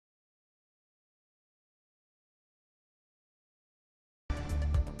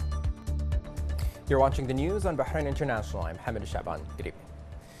You're watching the news on Bahrain International. I'm Hamid Shaban. Good evening.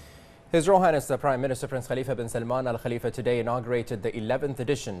 His Royal Highness the Prime Minister Prince Khalifa bin Salman Al Khalifa today inaugurated the 11th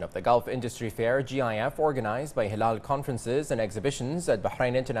edition of the Gulf Industry Fair GIF, organized by Hilal Conferences and Exhibitions at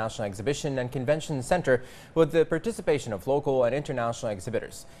Bahrain International Exhibition and Convention Center, with the participation of local and international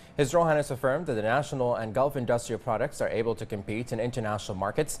exhibitors. His Royal Highness affirmed that the national and Gulf industrial products are able to compete in international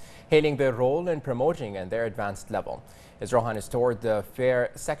markets, hailing their role in promoting and their advanced level. His Royal Highness toured the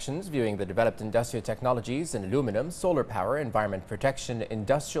fair sections, viewing the developed industrial technologies in aluminum, solar power, environment protection,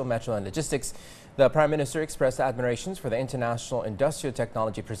 industrial metal and logistics. The Prime Minister expressed admirations for the international industrial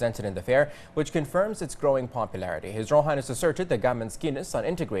technology presented in the fair, which confirms its growing popularity. His Royal Highness asserted the government's keenness on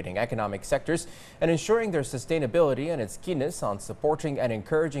integrating economic sectors and ensuring their sustainability, and its keenness on supporting and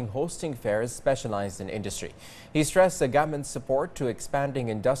encouraging hosting fairs specialized in industry. He stressed the government's support to expanding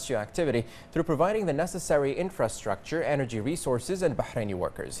industrial activity through providing the necessary infrastructure, energy resources and Bahraini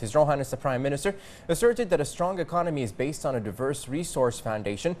workers. His Royal Highness the Prime Minister asserted that a strong economy is based on a diverse resource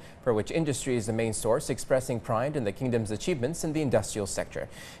foundation for which industry is the main source, expressing pride in the kingdom's achievements in the industrial sector.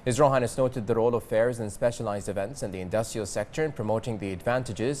 His Royal Highness noted the role of fairs and specialized events in the industrial sector in promoting the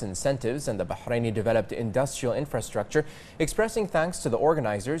advantages, incentives and the Bahraini developed industrial infrastructure, expressing thanks to the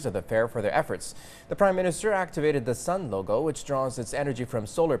organizers of the fair for their efforts. The Prime Minister activated the sun logo, which draws its energy from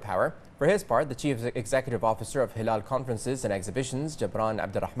solar power. For his part, the Chief Executive Officer of Hilal Conferences and Exhibitions, Jabran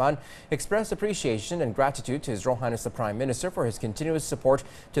Abdurrahman, expressed appreciation and gratitude to His Royal Highness the Prime Minister for his continuous support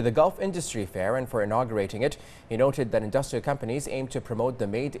to the Gulf Industry Fair and for inaugurating it. He noted that industrial companies aim to promote the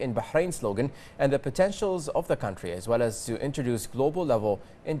Made in Bahrain slogan and the potentials of the country, as well as to introduce global-level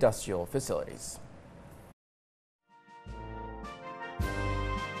industrial facilities.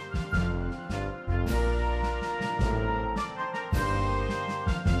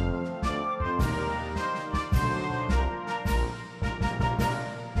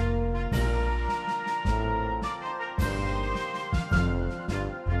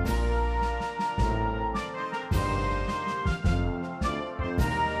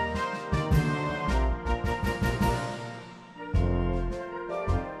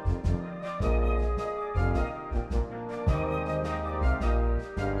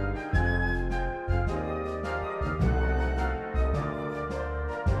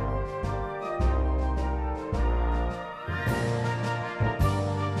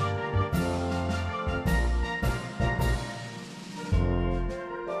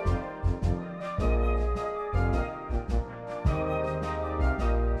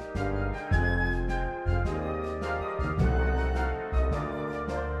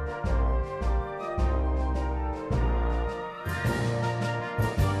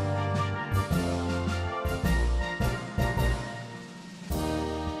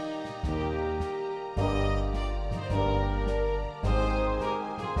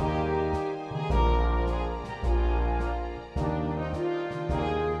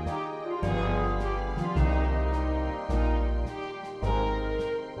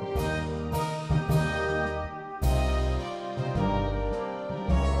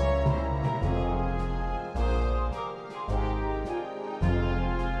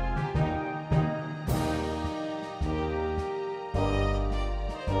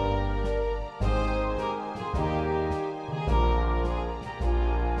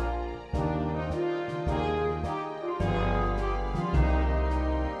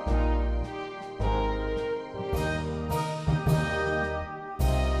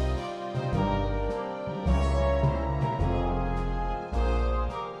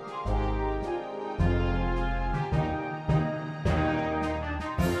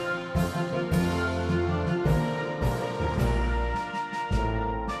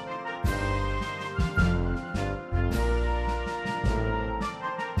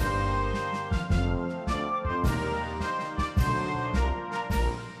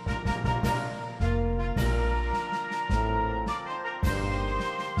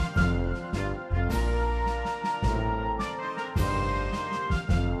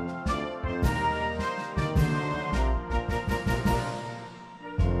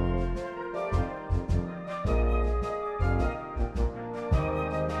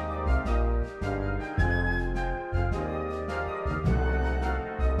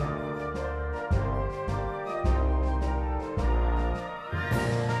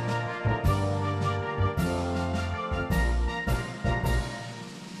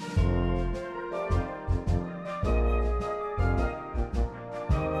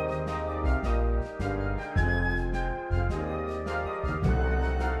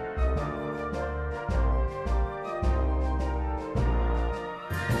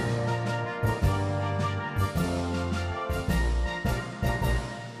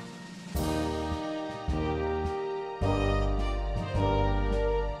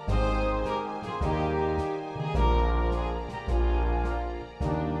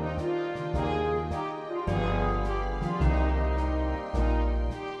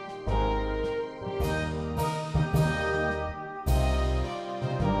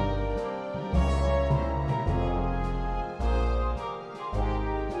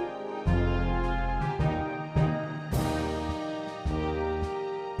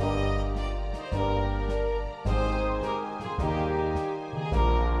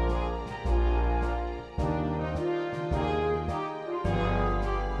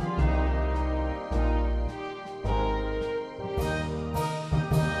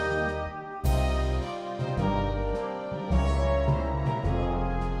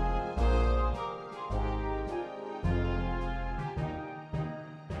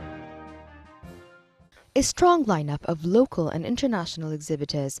 A strong lineup of local and international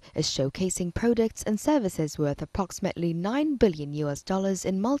exhibitors is showcasing products and services worth approximately $9 billion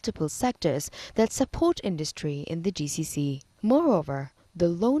in multiple sectors that support industry in the GCC. Moreover, the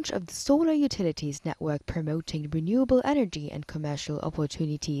launch of the Solar Utilities Network promoting renewable energy and commercial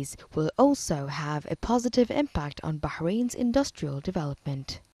opportunities will also have a positive impact on Bahrain's industrial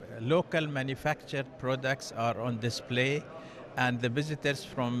development. Local manufactured products are on display, and the visitors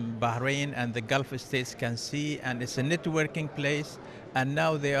from Bahrain and the Gulf states can see, and it's a networking place, and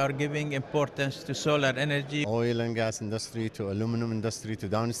now they are giving importance to solar energy. Oil and gas industry to aluminum industry to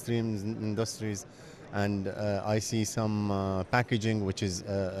downstream industries, and I see some packaging, which is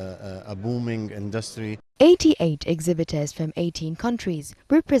a booming industry. 88 exhibitors from 18 countries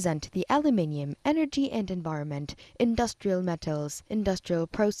represent the aluminium, energy and environment, industrial metals, industrial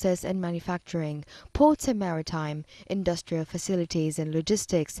process and manufacturing, ports and maritime, industrial facilities and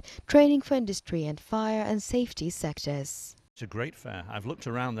logistics, training for industry and fire and safety sectors. It's a great fair. I've looked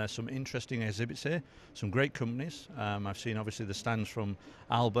around, there's some interesting exhibits here, some great companies. I've seen obviously the stands from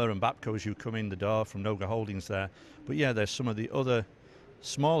Alba and Bapco as you come in the door, from Noga Holdings there. But yeah, there's some of the other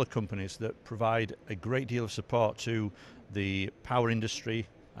smaller companies that provide a great deal of support to the power industry,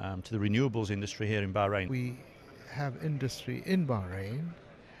 to the renewables industry here in Bahrain. We have industry in Bahrain,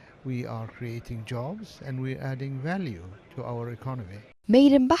 we are creating jobs and we're adding value to our economy.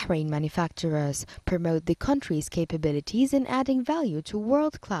 Made in Bahrain manufacturers promote the country's capabilities in adding value to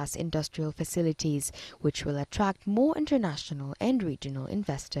world-class industrial facilities, which will attract more international and regional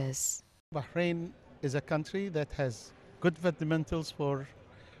investors. Bahrain is a country that has good fundamentals for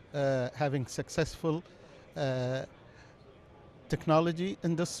having successful technology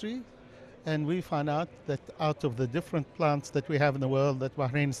industry, and we found out that out of the different plants that we have in the world, that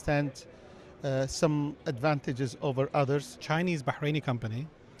Bahrain stands some advantages over others. Chinese Bahraini company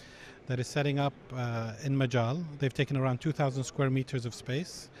that is setting up in Majal. They've taken around 2,000 square meters of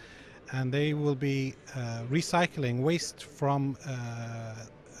space, and they will be recycling waste from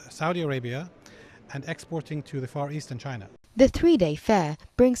Saudi Arabia and exporting to the Far East and China. The three-day fair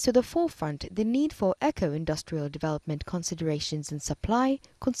brings to the forefront the need for eco-industrial development considerations in supply,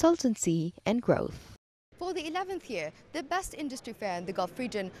 consultancy and growth. For the 11th year, the best industry fair in the Gulf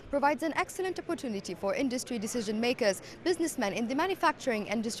region provides an excellent opportunity for industry decision makers, businessmen in the manufacturing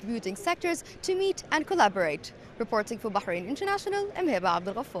and distributing sectors to meet and collaborate. Reporting for Bahrain International, I'm Heba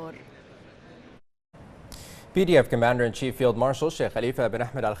Abdel Ghaffar. BDF Commander-in-Chief Field Marshal Sheikh Khalifa bin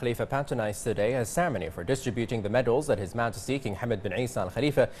Ahmed Al Khalifa patronized today a ceremony for distributing the medals that His Majesty King Hamad bin Isa Al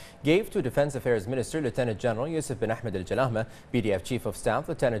Khalifa gave to Defense Affairs Minister Lieutenant General Yusuf bin Ahmed Al Jalahma, BDF Chief of Staff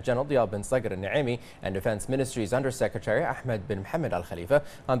Lieutenant General Diab bin Sagar Al Naimi, and Defense Ministry's Undersecretary Ahmed bin Mohammed Al Khalifa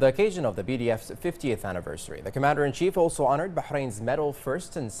on the occasion of the BDF's 50th anniversary. The Commander-in-Chief also honored Bahrain's Medal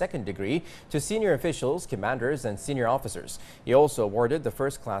First and Second Degree to senior officials, commanders, and senior officers. He also awarded the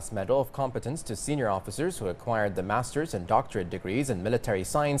First Class Medal of Competence to senior officers who acquired the master's and doctorate degrees in military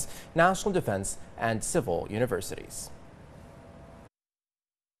science, national defense, and civil universities.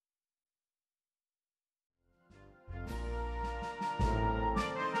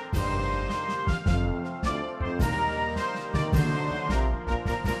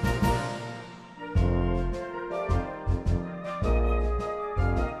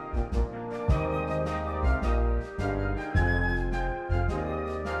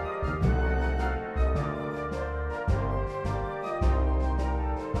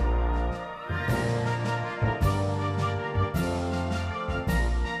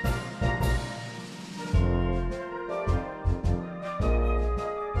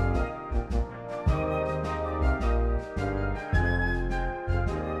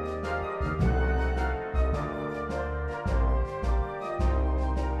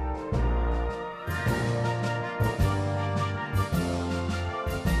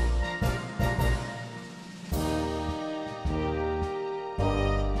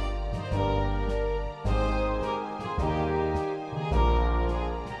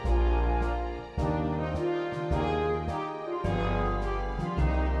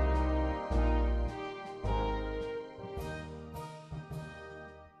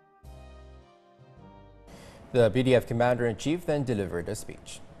 The BDF Commander-in-Chief then delivered a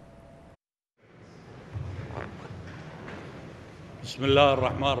speech. بسم الله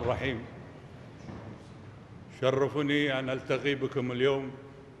الرحمن الرحيم. شرفني أن ألتقي بكم اليوم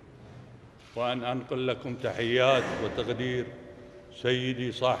وأن أنقل لكم تحيات وتقدير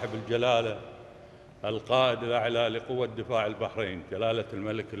سيدي صاحب الجلالة القائد الأعلى لقوة دفاع البحرين جلالة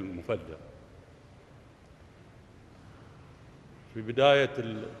الملك المفدى. في بداية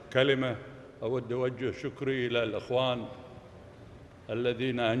الكلمة أود أوجه شكري إلى الإخوان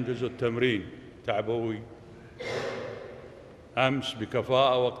الذين أنجزوا التمرين تعبوي أمس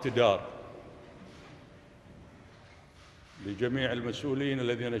بكفاءة واقتدار لجميع المسؤولين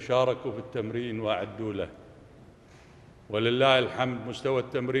الذين شاركوا في التمرين وأعدوا له، ولله الحمد مستوى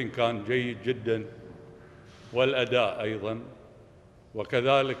التمرين كان جيد جدا والأداء أيضا،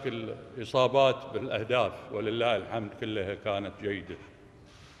 وكذلك الإصابات بالأهداف ولله الحمد كلها كانت جيدة.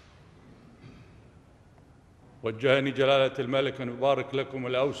 وجهني جلالة الملك أن يبارك لكم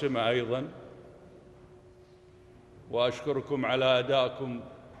الأوسمة أيضا، وأشكركم على أدائكم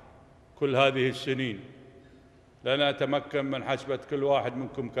كل هذه السنين. لن أتمكن من حسبة كل واحد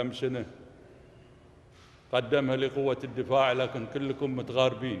منكم كم سنة قدمها لقوة الدفاع، لكن كلكم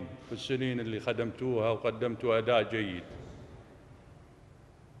متغاربين في السنين اللي خدمتوها وقدمتوا أداء جيد.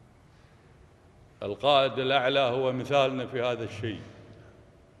 القائد الأعلى هو مثالنا في هذا الشيء،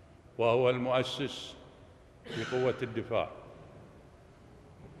 وهو المؤسس لقوة الدفاع،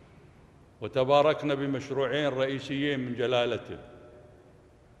 وتباركنا بمشروعين رئيسيين من جلالته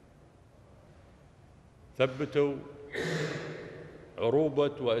ثبتوا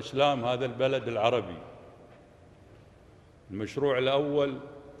عروبة وإسلام هذا البلد العربي. المشروع الأول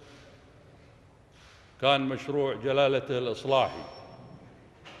كان مشروع جلالته الإصلاحي،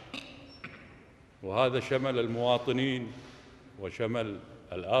 وهذا شمل المواطنين وشمل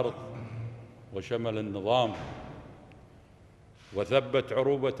الأرض وشمل النظام، وثبت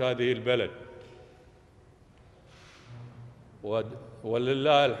عروبة هذه البلد.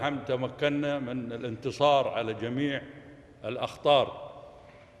 ولله الحمد تمكنا من الانتصار على جميع الأخطار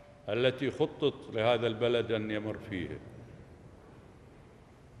التي خطط لهذا البلد أن يمر فيها.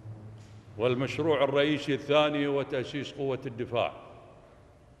 والمشروع الرئيسي الثاني هو تأسيس قوة الدفاع،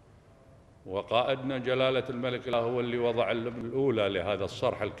 وقائدنا جلالة الملك هو اللي وضع الأولى لهذا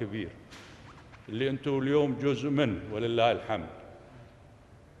الصرح الكبير اللي أنتم اليوم جزء منه ولله الحمد.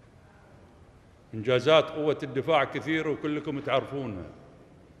 إنجازات قوة الدفاع كثير وكلكم تعرفونها،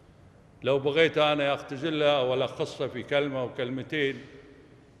 لو بغيت أنا أختزلها وألخصها في كلمة وكلمتين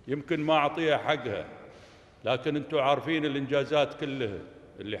يمكن ما أعطيها حقها، لكن أنتم عارفين الإنجازات كلها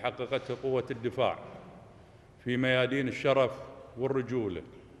اللي حققتها قوة الدفاع في ميادين الشرف والرجولة،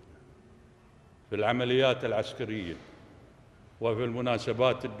 في العمليات العسكرية وفي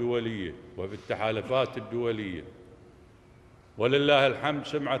المناسبات الدولية وفي التحالفات الدولية. ولله الحمد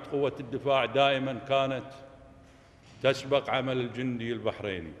سمعة قوة الدفاع دائما كانت تسبق عمل الجندي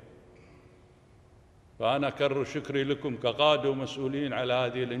البحريني. فأنا أكرر شكري لكم كقادة ومسؤولين على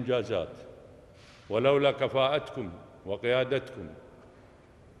هذه الإنجازات، ولولا كفاءتكم وقيادتكم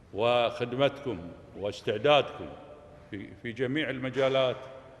وخدمتكم واستعدادكم في جميع المجالات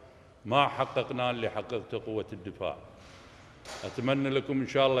ما حققنا اللي حققته قوة الدفاع. أتمنى لكم إن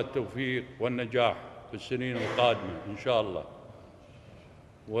شاء الله التوفيق والنجاح في السنين القادمة إن شاء الله،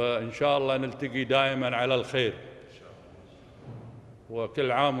 وإن شاء الله نلتقي دائما على الخير،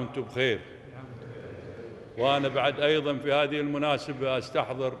 وكل عام وأنتم بخير. وأنا بعد أيضا في هذه المناسبة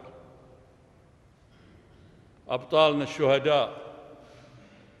أستحضر أبطالنا الشهداء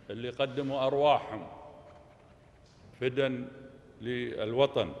اللي قدموا أرواحهم فداً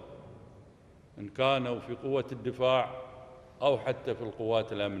للوطن، إن كانوا في قوة الدفاع أو حتى في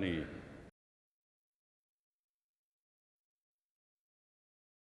القوات الأمنية.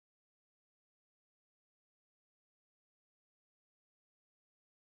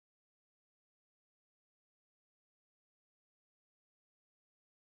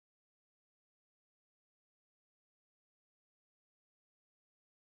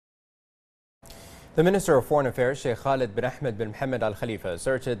 The Minister of Foreign Affairs, Sheikh Khalid bin Ahmed bin Mohammed Al Khalifa,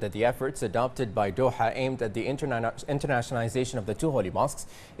 asserted that the efforts adopted by Doha aimed at the internationalization of the two holy mosques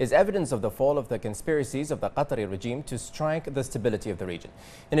is evidence of the fall of the conspiracies of the Qatari regime to strike the stability of the region.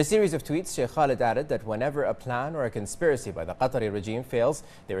 In a series of tweets, Sheikh Khalid added that whenever a plan or a conspiracy by the Qatari regime fails,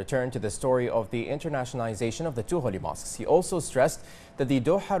 they return to the story of the internationalization of the two holy mosques. He also stressed that the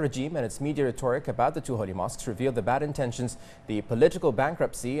Doha regime and its media rhetoric about the two holy mosques reveal the bad intentions, the political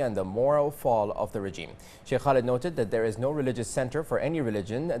bankruptcy and the moral fall of the regime. Sheikh Khalid noted that there is no religious center for any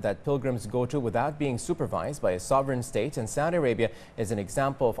religion that pilgrims go to without being supervised by a sovereign state, and Saudi Arabia is an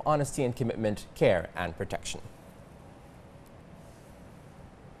example of honesty and commitment, care and protection.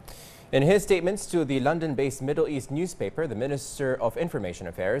 In his statements to the London-based Middle East newspaper, the Minister of Information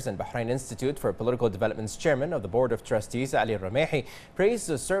Affairs and Bahrain Institute for Political Development's chairman of the Board of Trustees, Ali Ramehi, praised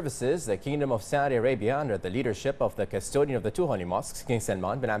the services the Kingdom of Saudi Arabia, under the leadership of the custodian of the two holy mosques, King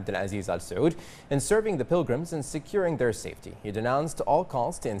Salman bin Abdul Aziz Al Saud, in serving the pilgrims and securing their safety. He denounced all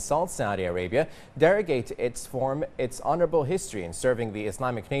calls to insult Saudi Arabia, derogate its honorable history in serving the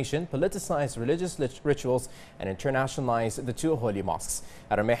Islamic nation, politicize religious rituals, and internationalize the two holy mosques.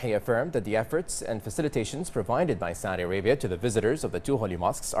 Ramehi affirmed affirmed that the efforts and facilitations provided by Saudi Arabia to the visitors of the two holy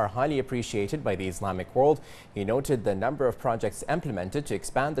mosques are highly appreciated by the Islamic world. He noted the number of projects implemented to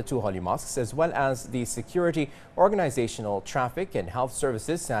expand the two holy mosques, as well as the security, organizational, traffic and health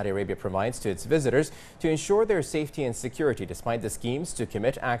services Saudi Arabia provides to its visitors to ensure their safety and security despite the schemes to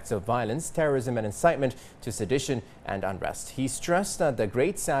commit acts of violence, terrorism and incitement to sedition and unrest. He stressed that the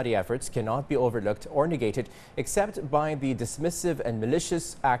great Saudi efforts cannot be overlooked or negated except by the dismissive and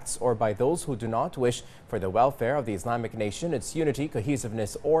malicious acts or by those who do not wish for the welfare of the Islamic nation, its unity,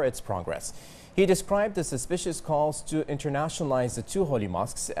 cohesiveness or its progress. He described the suspicious calls to internationalize the two holy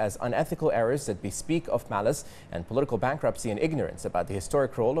mosques as unethical errors that bespeak of malice and political bankruptcy and ignorance about the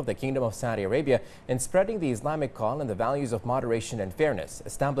historic role of the Kingdom of Saudi Arabia in spreading the Islamic call and the values of moderation and fairness,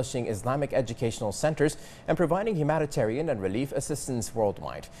 establishing Islamic educational centers and providing humanitarian and relief assistance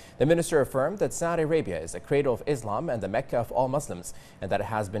worldwide. The minister affirmed that Saudi Arabia is the cradle of Islam and the Mecca of all Muslims, and that it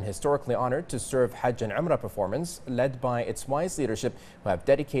has been historically honored to serve Hajj and Umrah performance led by its wise leadership who have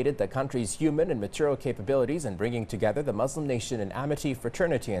dedicated the country's human and material capabilities in bringing together the Muslim nation in amity,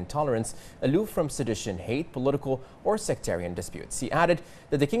 fraternity and tolerance, aloof from sedition, hate, political or sectarian disputes. He added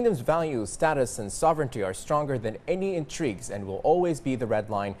that the kingdom's values, status and sovereignty are stronger than any intrigues and will always be the red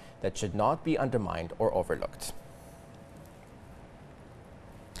line that should not be undermined or overlooked.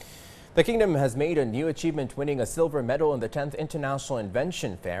 The kingdom has made a new achievement, winning a silver medal in the 10th International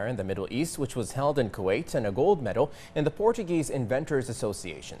Invention Fair in the Middle East, which was held in Kuwait, and a gold medal in the Portuguese Inventors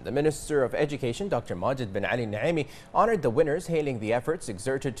Association. The Minister of Education, Dr. Majid bin Ali Naimi, honored the winners, hailing the efforts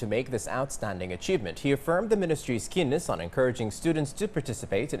exerted to make this outstanding achievement. He affirmed the ministry's keenness on encouraging students to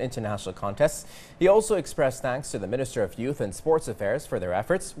participate in international contests. He also expressed thanks to the Minister of Youth and Sports Affairs for their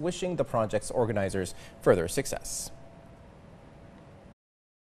efforts, wishing the project's organizers further success.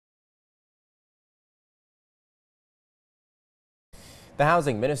 The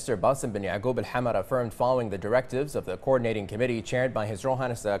Housing Minister Basim bin Yaqub al-Hamar affirmed, following the directives of the coordinating committee chaired by His Royal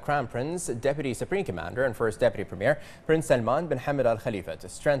Highness the Crown Prince, Deputy Supreme Commander and First Deputy Premier Prince Salman bin Hamad Al Khalifa, to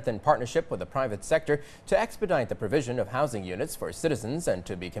strengthen partnership with the private sector to expedite the provision of housing units for citizens and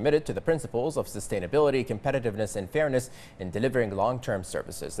to be committed to the principles of sustainability, competitiveness and fairness in delivering long-term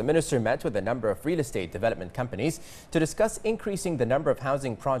services. The minister met with a number of real estate development companies to discuss increasing the number of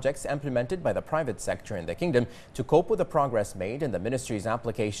housing projects implemented by the private sector in the kingdom to cope with the progress made in the ministry's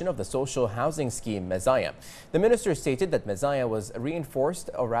application of the social housing scheme Mezaya. The minister stated that Mezaya was reinforced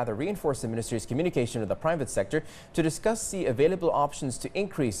the ministry's communication with the private sector to discuss the available options to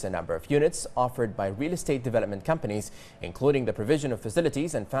increase the number of units offered by real estate development companies, including the provision of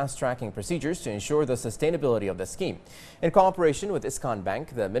facilities and fast-tracking procedures to ensure the sustainability of the scheme. In cooperation with Iskan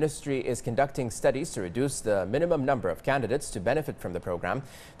Bank, the ministry is conducting studies to reduce the minimum number of candidates to benefit from the program.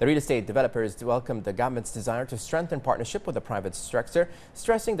 The real estate developers welcomed the government's desire to strengthen partnership with the private sector,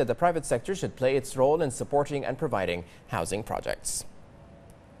 stressing that the private sector should play its role in supporting and providing housing projects.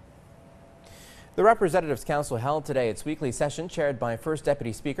 The Representatives Council held today its weekly session chaired by First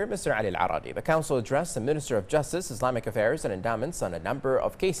Deputy Speaker Mr. Ali Al-Aradi. The Council addressed the Minister of Justice, Islamic Affairs and Endowments on a number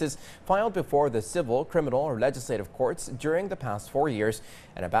of cases filed before the civil, criminal or legislative courts during the past 4 years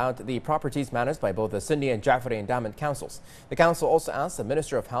and about the properties managed by both the Sunni and Ja'fari Endowment Councils. The Council also asked the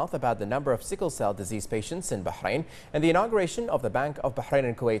Minister of Health about the number of sickle cell disease patients in Bahrain and the inauguration of the Bank of Bahrain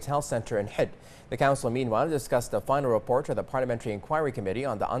and Kuwait Health Center in Hid. The Council, meanwhile, discussed the final report of the Parliamentary Inquiry Committee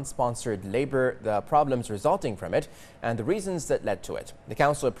on the unsponsored labour, the problems resulting from it, and the reasons that led to it. The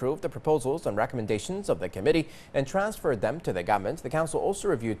Council approved the proposals and recommendations of the committee and transferred them to the government. The Council also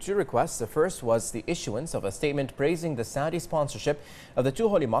reviewed 2 requests. The first was the issuance of a statement praising the Saudi sponsorship of the 2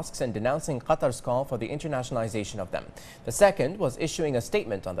 holy mosques and denouncing Qatar's call for the internationalization of them. The second was issuing a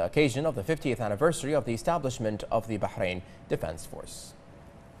statement on the occasion of the 50th anniversary of the establishment of the Bahrain Defense Force.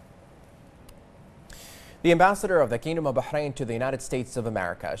 The ambassador of the Kingdom of Bahrain to the United States of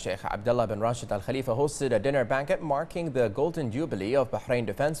America, Sheikh Abdullah bin Rashid Al Khalifa, hosted a dinner banquet marking the Golden Jubilee of Bahrain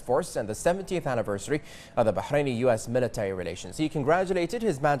Defense Force and the 70th anniversary of the Bahraini-U.S. military relations. He congratulated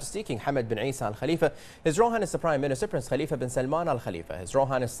His Majesty King Hamad bin Isa Al Khalifa, His Royal Highness the Prime Minister Prince Khalifa bin Salman Al Khalifa, His Royal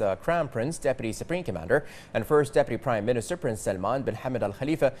Highness the Crown Prince, Deputy Supreme Commander, and First Deputy Prime Minister Prince Salman bin Hamad Al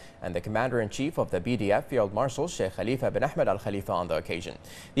Khalifa, and the Commander-in-Chief of the BDF, Field Marshal Sheikh Khalifa bin Ahmed Al Khalifa on the occasion.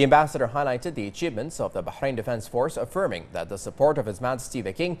 The ambassador highlighted the achievements of the Bahrain Defense Force, affirming that the support of His Majesty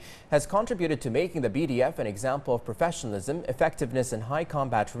the King has contributed to making the BDF an example of professionalism, effectiveness and high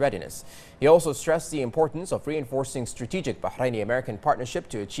combat readiness. He also stressed the importance of reinforcing strategic Bahraini-American partnership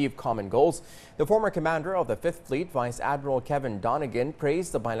to achieve common goals. The former commander of the 5th Fleet, Vice Admiral Kevin Donegan,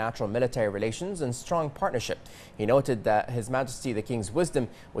 praised the bilateral military relations and strong partnership. He noted that His Majesty the King's wisdom,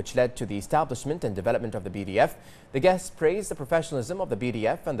 which led to the establishment and development of the BDF. The guests praised the professionalism of the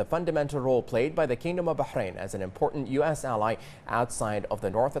BDF and the fundamental role played by the Kingdom of Bahrain as an important U.S. ally outside of the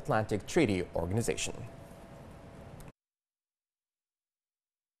North Atlantic Treaty Organization.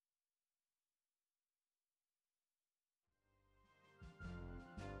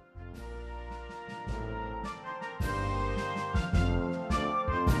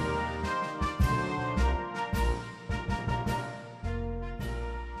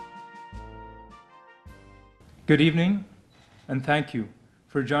 Good evening, and thank you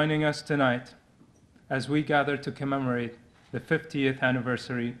for joining us tonight as we gather to commemorate the 50th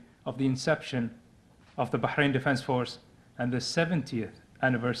anniversary of the inception of the Bahrain Defense Force and the 70th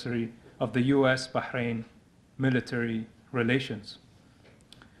anniversary of the U.S.-Bahrain military relations.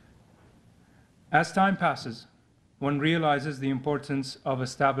 As time passes, one realizes the importance of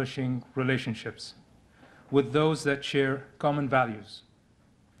establishing relationships with those that share common values: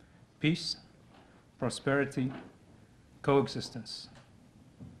 peace, prosperity, coexistence.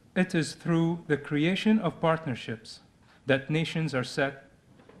 It is through the creation of partnerships that nations are set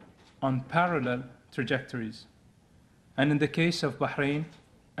on parallel trajectories, and in the case of Bahrain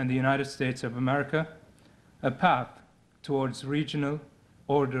and the United States of America, a path towards regional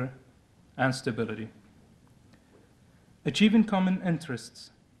order and stability. Achieving common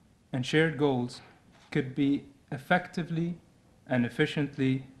interests and shared goals could be effectively and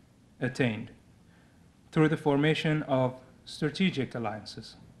efficiently attained through the formation of strategic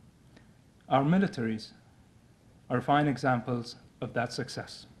alliances. Our militaries are fine examples of that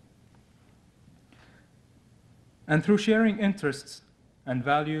success. And through sharing interests and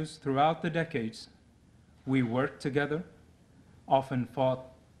values throughout the decades, we worked together, often fought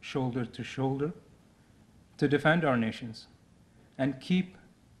shoulder to shoulder, to defend our nations and keep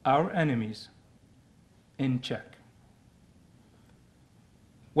our enemies in check.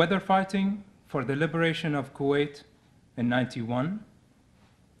 Whether fighting for the liberation of Kuwait in '91,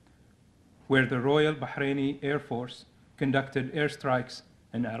 where the Royal Bahraini Air Force conducted airstrikes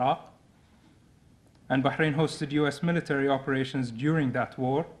in Iraq, and Bahrain hosted US military operations during that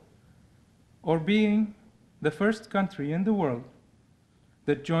war, or being the first country in the world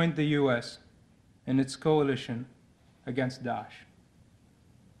that joined the US in its coalition against Daesh.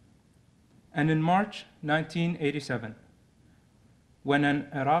 And in March 1987, when an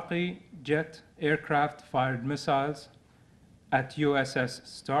Iraqi jet aircraft fired missiles at USS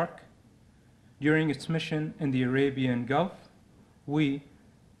Stark during its mission in the Arabian Gulf, we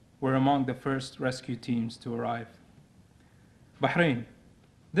were among the first rescue teams to arrive. Bahrain,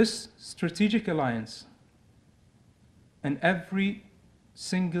 this strategic alliance, and every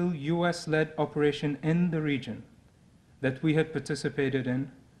single US-led operation in the region that we had participated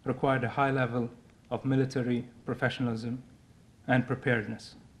in required a high level of military professionalism and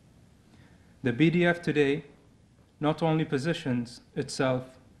preparedness. The BDF today not only positions itself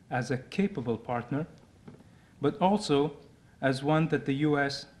as a capable partner, but also as one that the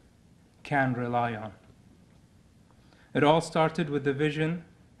US can rely on. It all started with the vision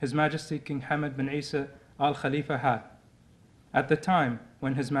His Majesty King Hamad bin Isa Al Khalifa had at the time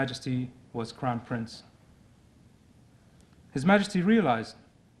when His Majesty was Crown Prince. His Majesty realized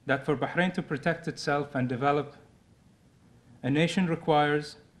that for Bahrain to protect itself and develop, a nation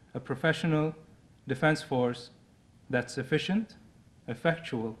requires a professional defense force that's efficient,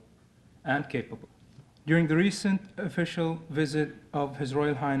 effectual, and capable. During the recent official visit of His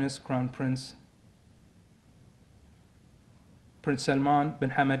Royal Highness Crown Prince Salman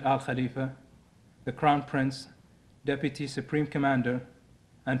bin Hamad Al Khalifa, the Crown Prince, Deputy Supreme Commander,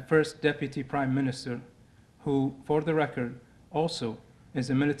 and First Deputy Prime Minister, who, for the record, also is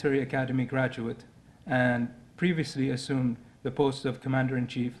a military academy graduate and previously assumed the post of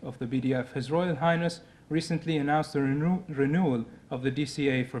Commander-in-Chief of the BDF. His Royal Highness recently announced the renewal of the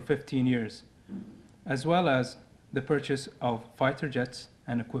DCA for 15 years, as well as the purchase of fighter jets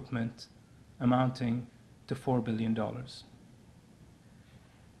and equipment amounting to $4 billion.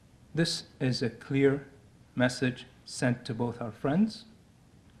 This is a clear message sent to both our friends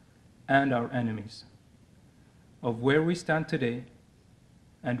and our enemies of where we stand today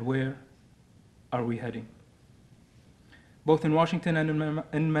and where are we heading. Both in Washington and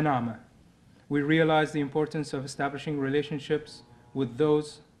in Manama, we realize the importance of establishing relationships with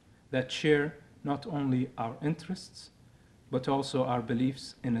those that share not only our interests, but also our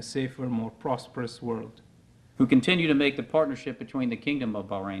beliefs in a safer, more prosperous world. Who continue to make the partnership between the Kingdom of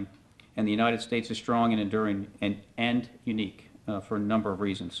Bahrain and the United States is strong and enduring and unique for a number of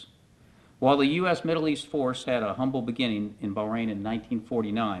reasons. While the U.S. Middle East force had a humble beginning in Bahrain in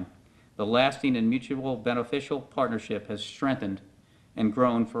 1949, the lasting and mutual beneficial partnership has strengthened and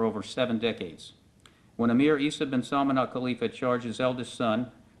grown for over 7 decades. When Emir Isa bin Salman Al Khalifa charged his eldest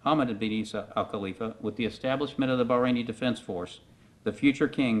son, Hamad bin Isa Al Khalifa, with the establishment of the Bahraini Defense Force, the future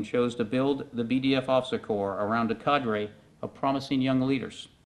king chose to build the BDF Officer Corps around a cadre of promising young leaders.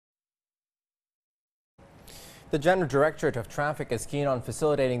 The General Directorate of Traffic is keen on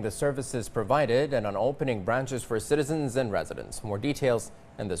facilitating the services provided and on opening branches for citizens and residents. More details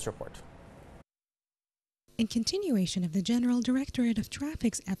in this report. In continuation of the General Directorate of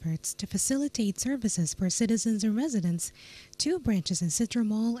Traffic's efforts to facilitate services for citizens and residents, 2 branches in Sitra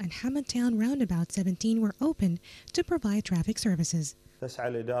Mall and Hamad Town Roundabout 17 were opened to provide traffic services.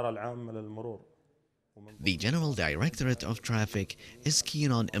 The General Directorate of Traffic is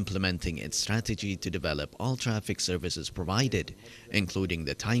keen on implementing its strategy to develop all traffic services provided, including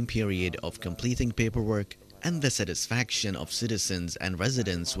the time period of completing paperwork and the satisfaction of citizens and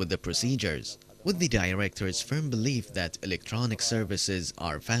residents with the procedures. With the Director's firm belief that electronic services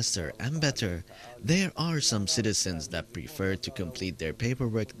are faster and better, there are some citizens that prefer to complete their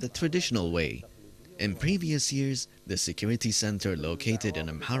paperwork the traditional way. In previous years, the security center located in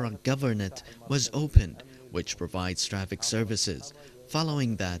Amhara Governorate was opened, which provides traffic services.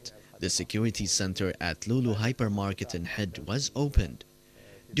 Following that, the security center at Lulu Hypermarket in Head was opened.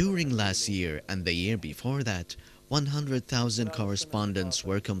 During last year and the year before that, 100,000 correspondence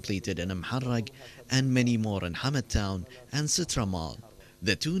were completed in Amharrag and many more in Hamad Town and Sitra Mall.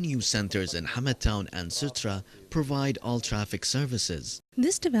 The 2 new centers in Hamad Town and Sitra provide all traffic services.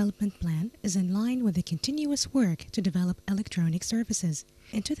 This development plan is in line with the continuous work to develop electronic services.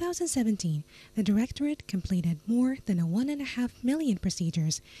 In 2017, the Directorate completed more than 1.5 million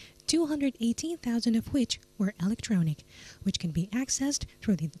procedures, 218,000 of which were electronic, which can be accessed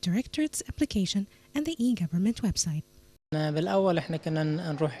through the Directorate's application and the e-government website.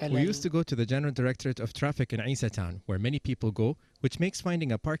 We used to go to the General Directorate of Traffic in Isa Town, where many people go, which makes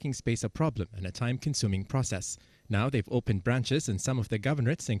finding a parking space a problem and a time-consuming process. Now they've opened branches in some of the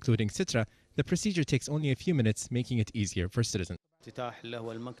governorates, including Sitra. The procedure takes only a few minutes, making it easier for citizens.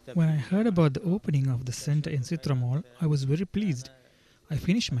 When I heard about the opening of the center in Sitra Mall, I was very pleased. I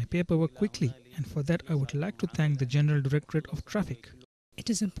finished my paperwork quickly, and for that I would like to thank the General Directorate of Traffic. It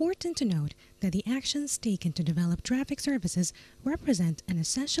is important to note that the actions taken to develop traffic services represent an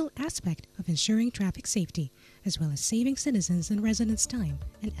essential aspect of ensuring traffic safety, as well as saving citizens and residents' time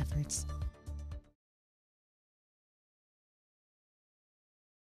and efforts.